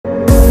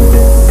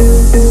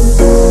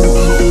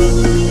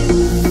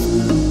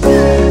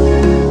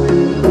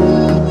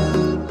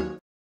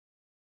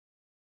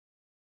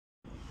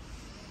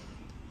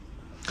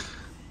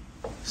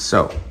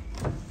So,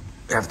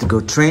 we have to go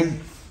train.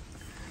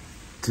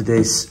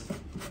 Today's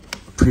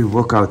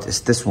pre-workout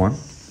is this one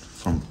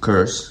from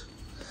Curse.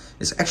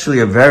 It's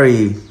actually a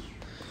very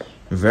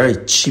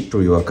cheap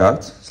pre-workout.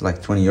 It's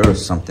like 20 euros or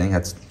something.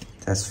 It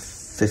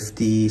has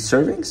 50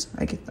 servings,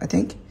 I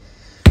think.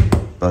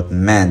 But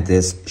man,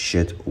 this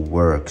shit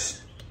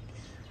works.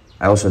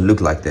 I also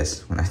look like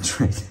this when I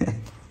train.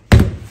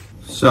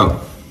 So,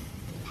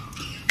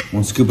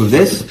 1 scoop of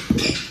this.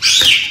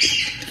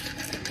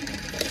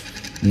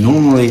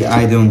 Normally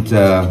I don't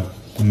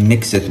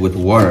mix it with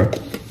water.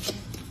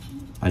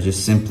 I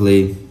just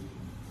simply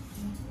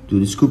do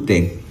the scoop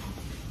thing.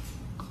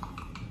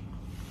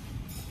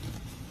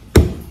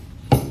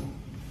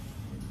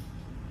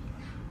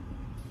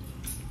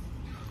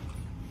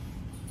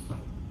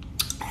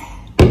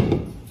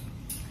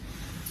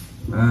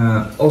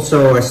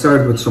 Also, I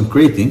started with some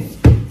creatine.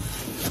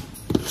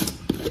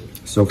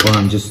 So far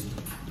I'm just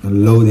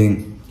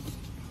loading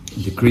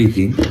the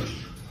creatine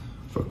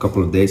for a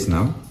couple of days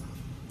now.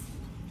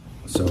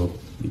 So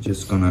we're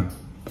just gonna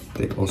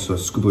take also a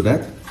scoop of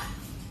that.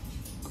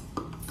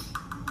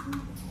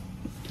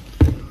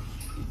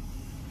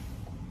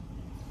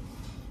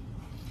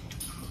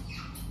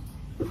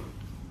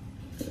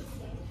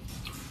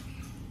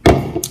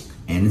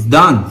 And it's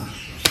done.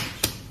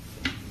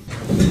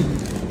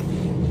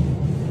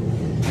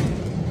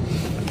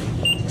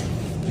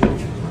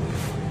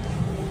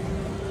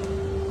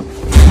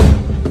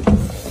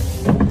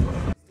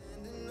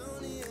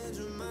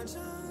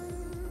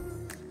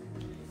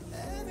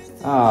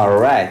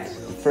 Alright,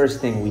 the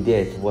first thing we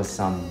did was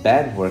some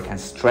band work and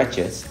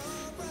stretches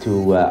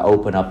to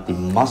open up the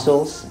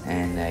muscles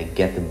and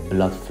get the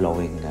blood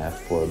flowing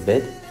for a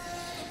bit.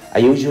 I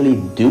usually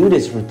do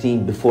this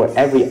routine before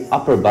every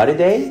upper body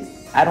day.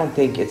 I don't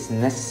think it's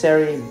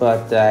necessary,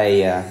 but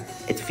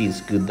it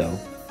feels good though.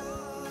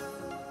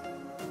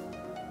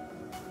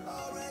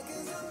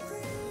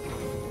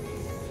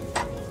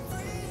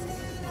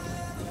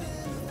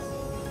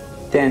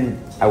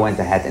 Then I went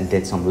ahead and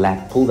did some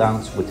lat pull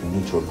downs with a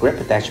neutral grip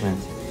attachment.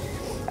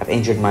 I've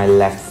injured my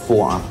left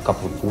forearm a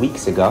couple of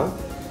weeks ago,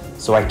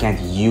 so I can't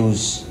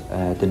use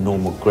the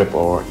normal grip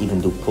or even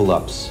do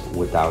pull-ups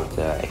without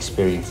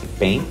experiencing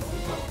pain.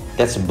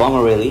 That's a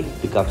bummer really,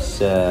 because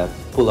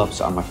pull-ups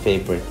are my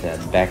favorite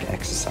back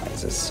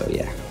exercises, so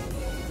yeah.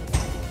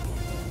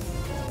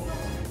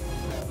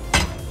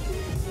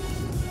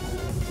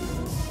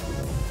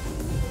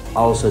 I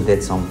also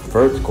did some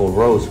vertical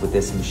rows with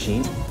this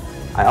machine.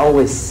 I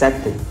always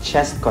set the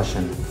chest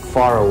cushion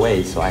far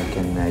away so I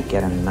can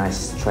get a nice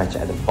stretch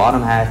at the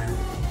bottom half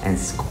and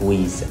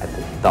squeeze at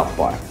the top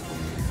part.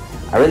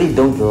 I really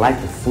don't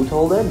like the foot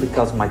holder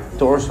because my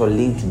torso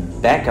leans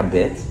back a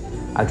bit.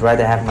 I'd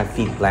rather have my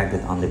feet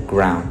planted on the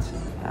ground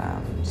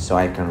so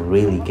I can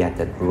really get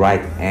that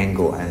right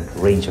angle and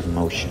range of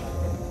motion.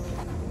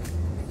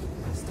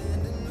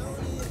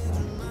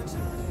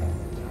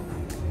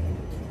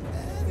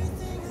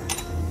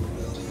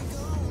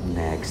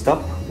 Next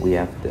up, we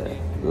have the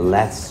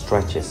lat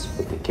stretches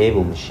with the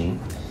cable machine.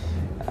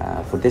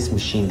 For this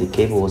machine, the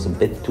cable was a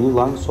bit too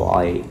long, so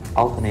I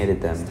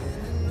alternated them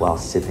while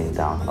sitting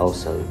down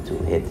also to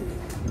hit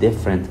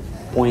different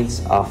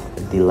points of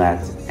the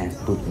lat and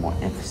put more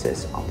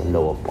emphasis on the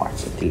lower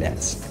parts of the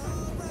lats.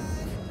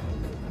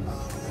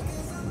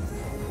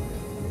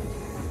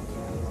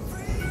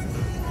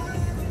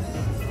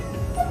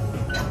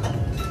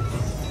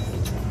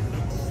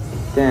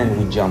 Then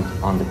we jumped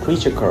on the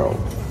preacher curl.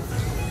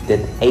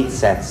 Did 8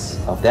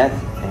 sets of that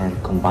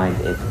and combined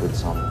it with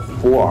some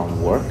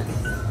forearm work.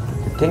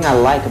 The thing I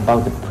like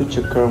about the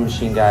preacher curl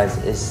machine, guys,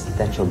 is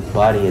that your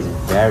body is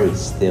very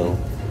still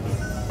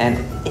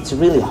and it's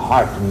really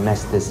hard to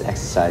mess this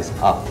exercise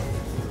up.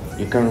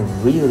 You can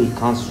really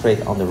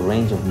concentrate on the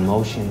range of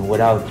motion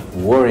without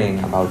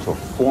worrying about your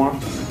form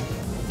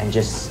and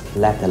just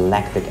let the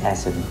lactic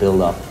acid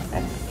build up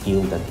and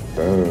feel that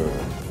burn.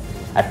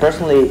 I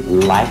personally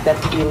like that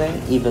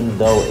feeling even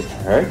though it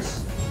hurts.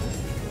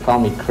 Call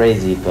me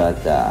crazy,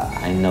 but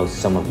I know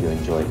some of you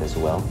enjoy it as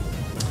well.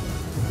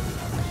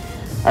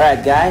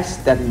 Alright guys,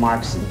 that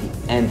marks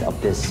the end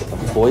of this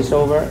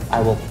voiceover.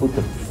 I will put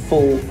the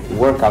full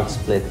workout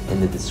split in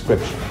the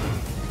description.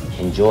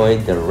 Enjoy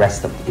the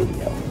rest of the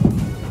video.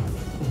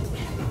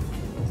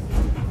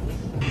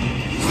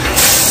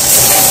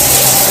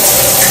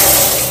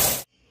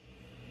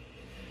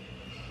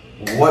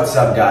 What's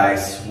up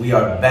guys? We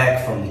are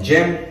back from the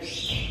gym.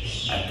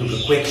 I took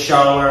a quick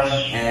shower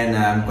and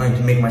I'm going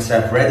to make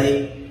myself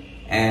ready,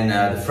 and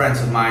the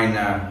friends of mine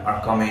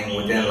are coming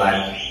within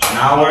like an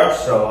hour,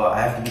 so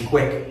I have to be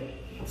quick.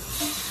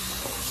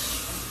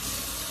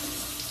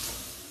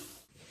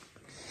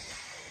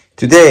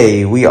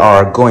 Today we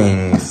are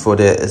going for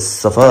the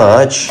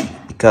savage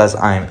because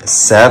I'm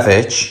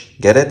savage,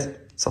 get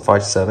it?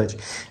 Savage, savage.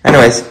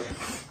 Anyways,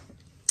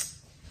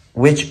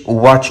 which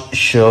watch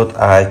should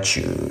I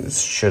choose?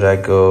 Should I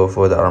go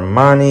for the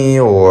Armani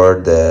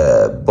or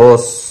the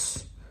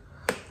Boss?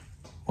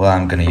 Well,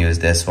 I'm gonna use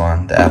this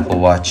one, the Apple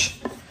Watch.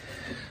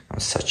 I'm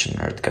such a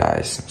nerd,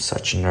 guys. I'm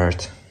such a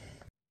nerd.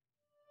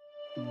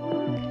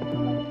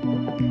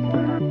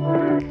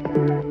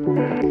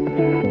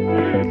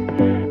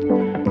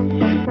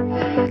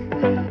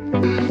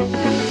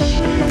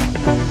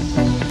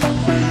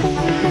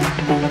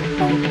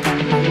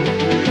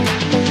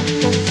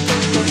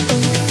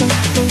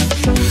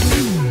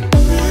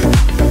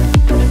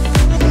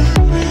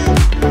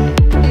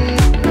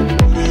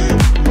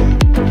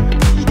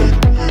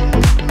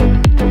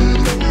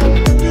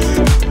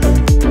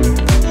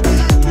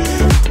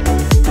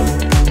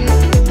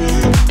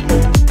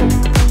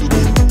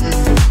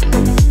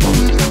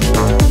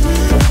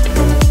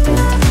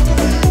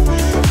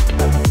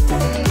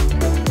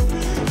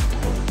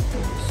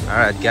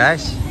 Alright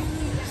guys,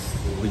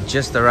 we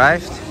just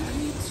arrived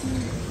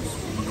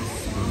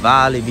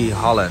Walibi,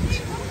 Holland.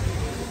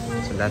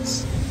 So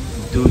let's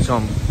do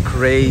some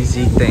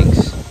crazy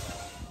things.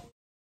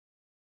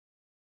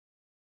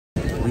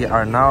 We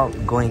are now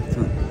going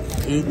to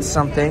eat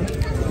something.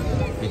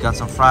 We got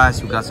some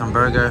fries, we got some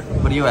burger.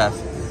 What do you have?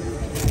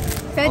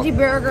 Veggie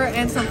burger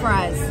and some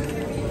fries.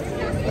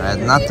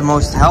 Not the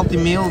most healthy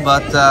meal,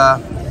 but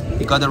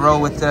you gotta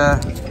roll with the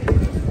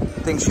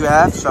things you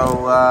have.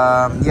 So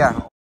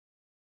yeah.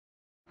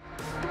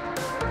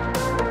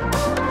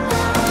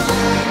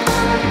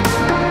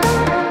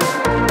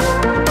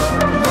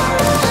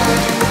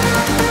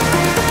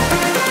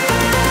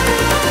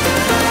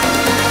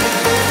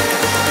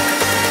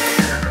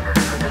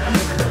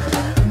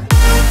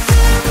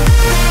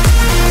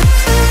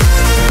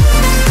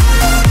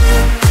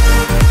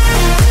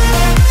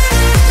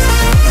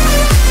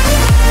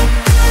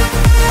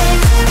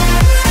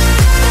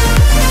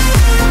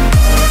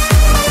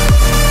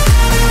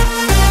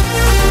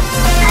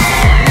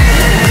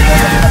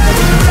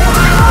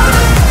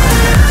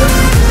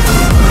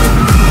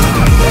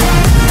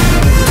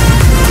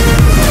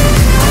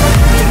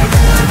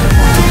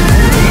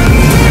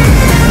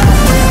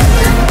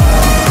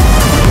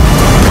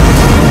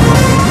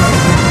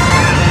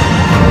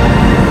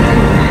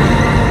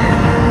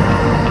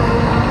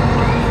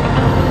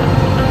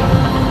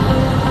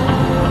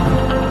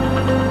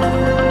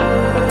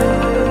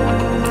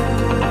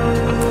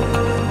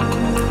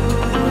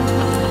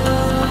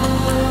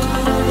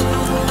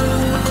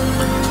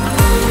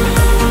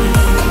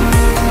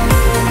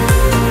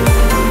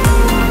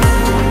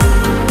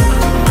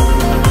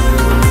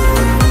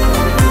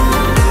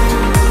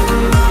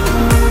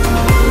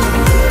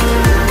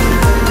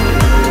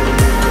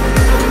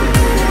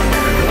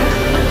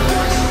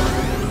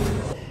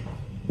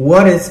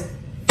 What is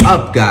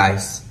up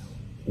guys?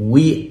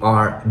 We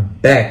are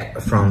back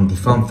from the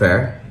fun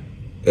fair.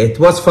 It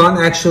was fun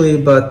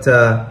actually, but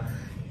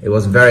it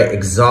was very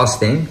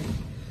exhausting.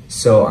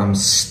 So I'm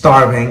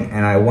starving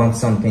and I want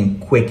something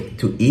quick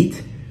to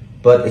eat,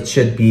 but it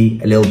should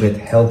be a little bit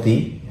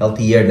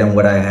healthier than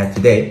what I had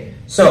today.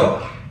 So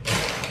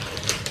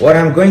what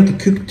I'm going to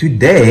cook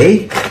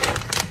today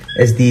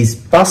is these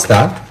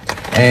pasta,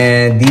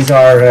 and these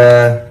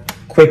are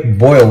quick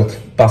boiled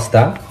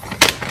pasta.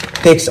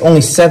 Takes only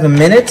 7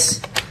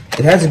 minutes.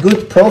 It has a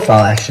good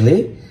profile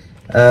actually.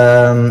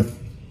 I'm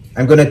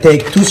gonna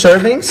take 2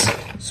 servings.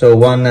 So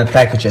one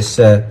package is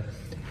 2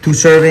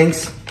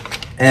 servings,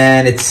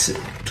 and it's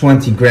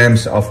 20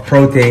 grams of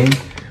protein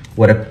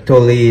with a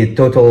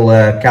total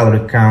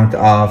calorie count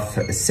of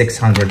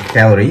 600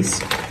 calories.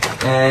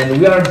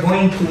 And we are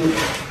going to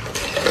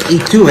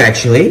eat 2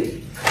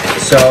 actually.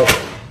 So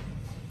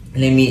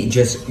let me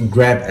just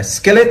grab a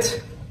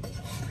skillet.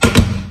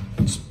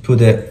 Just put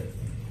a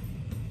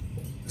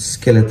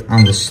skillet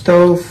on the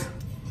stove,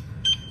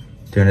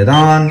 turn it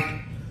on,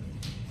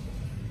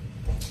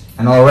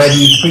 and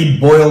already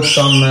pre-boiled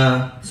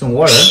some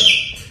water.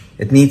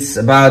 It needs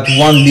about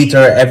 1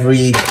 liter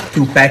every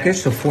 2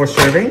 packages, so 4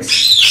 servings.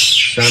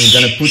 So I'm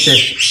gonna put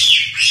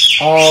this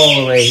all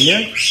the way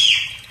here,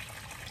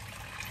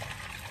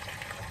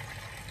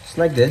 just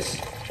like this.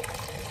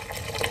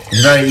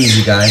 It's very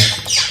easy guys,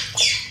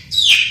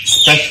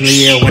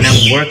 especially when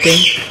I'm working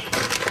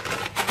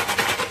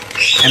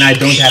and I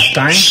don't have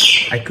time.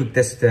 I cook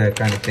this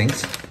kind of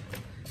things.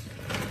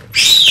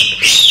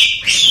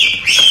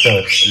 So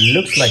it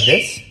looks like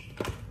this.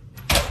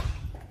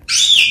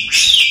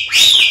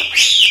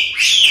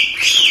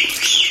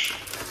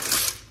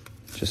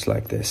 Just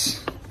like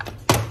this.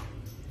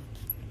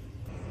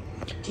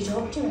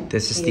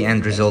 This is the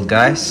end result,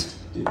 guys.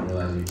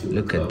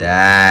 Look at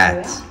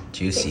that.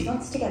 Juicy.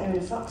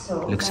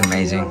 Looks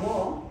amazing.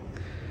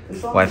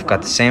 Wife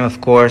got the same,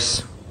 of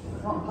course.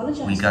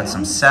 We got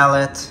some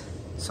salad,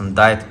 some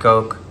Diet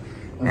Coke,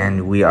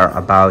 and we are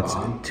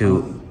about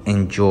to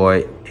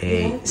enjoy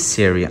a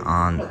series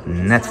on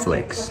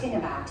Netflix.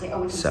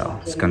 So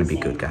it's gonna be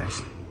good,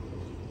 guys.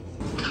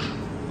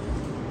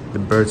 The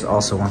birds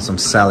also want some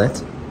salad.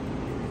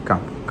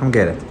 Come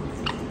get it.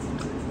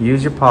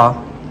 Use your paw.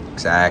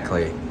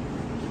 Exactly.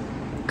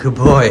 Good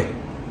boy.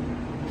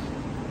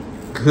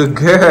 Good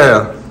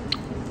girl.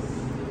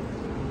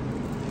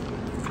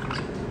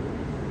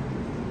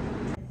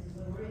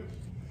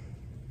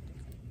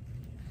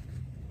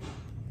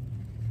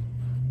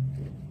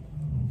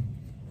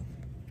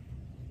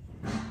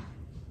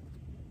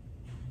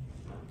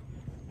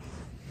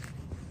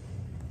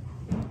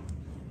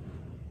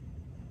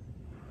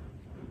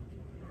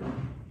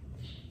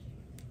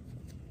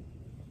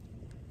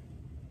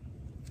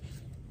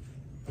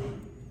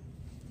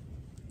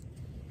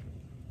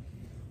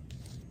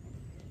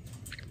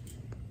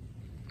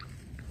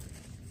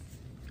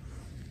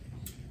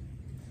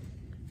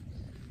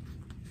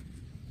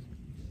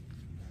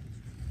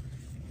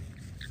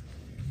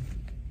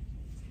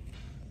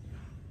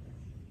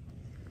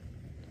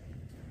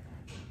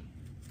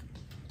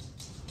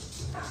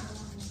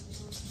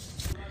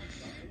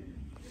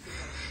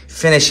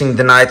 Finishing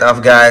the night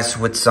off, guys,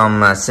 with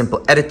some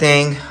simple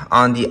editing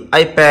on the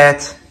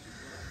iPad.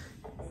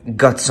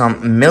 Got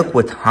some milk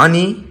with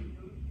honey.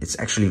 It's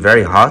actually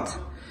very hot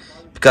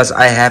because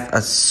I have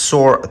a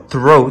sore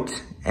throat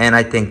and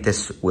I think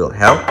this will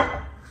help.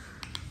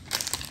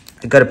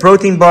 I got a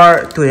protein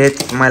bar to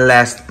hit my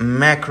last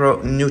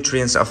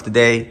macronutrients of the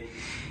day.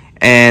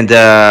 And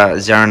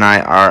Zara and I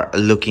are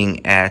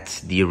looking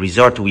at the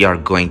resort we are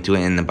going to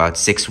in about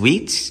 6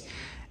 weeks.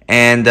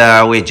 And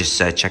we're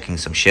just checking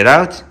some shit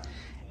out.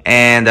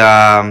 And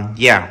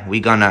yeah, we're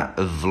gonna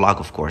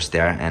vlog, of course,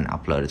 there and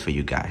upload it for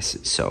you guys.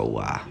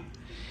 So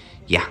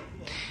yeah,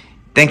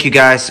 thank you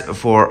guys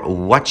for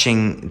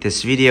watching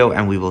this video,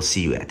 and we will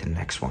see you at the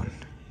next one.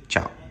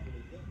 Ciao.